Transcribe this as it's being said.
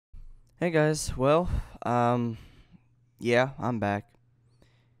Hey guys, well, yeah, I'm back.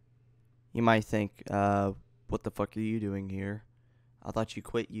 You might think, what the fuck are you doing here? I thought you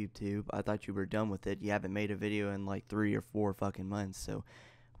quit YouTube. I thought you were done with it. You haven't made a video in like 3 or 4 fucking months, so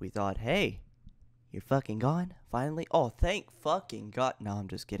we thought, hey, you're fucking gone? Finally? Oh, thank fucking God. No, I'm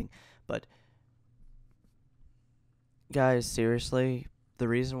just kidding. But, guys, seriously, the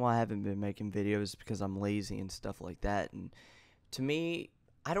reason why I haven't been making videos is because I'm lazy and stuff like that, and to me,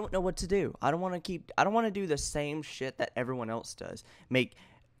 I don't know what to do. I don't want to do the same shit that everyone else does. Make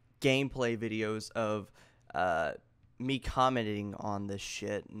gameplay videos of uh, me commenting on this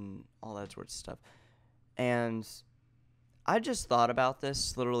shit and all that sort of stuff. And I just thought about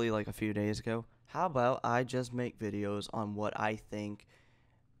this literally like a few days ago. How about I just make videos on what I think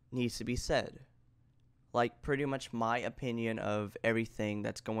needs to be said? Like, pretty much my opinion of everything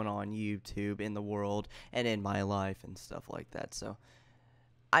that's going on YouTube, in the world, and in my life and stuff like that. So,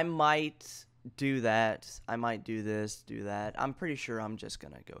 I might do that. I might do this, do that. I'm pretty sure I'm just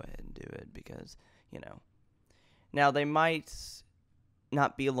going to go ahead and do it because, you know. Now, they might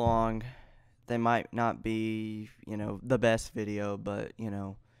not be long. They might not be, the best video, but,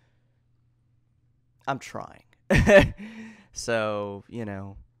 I'm trying. So,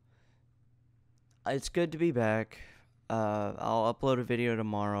 it's good to be back. I'll upload a video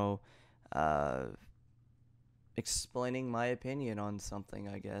tomorrow uh, explaining my opinion on something,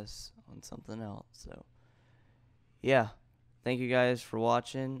 I guess, on something else. So, yeah. Thank you guys for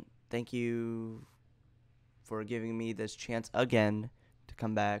watching. Thank you for giving me this chance again to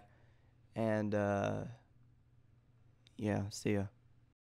come back. And, yeah, see ya.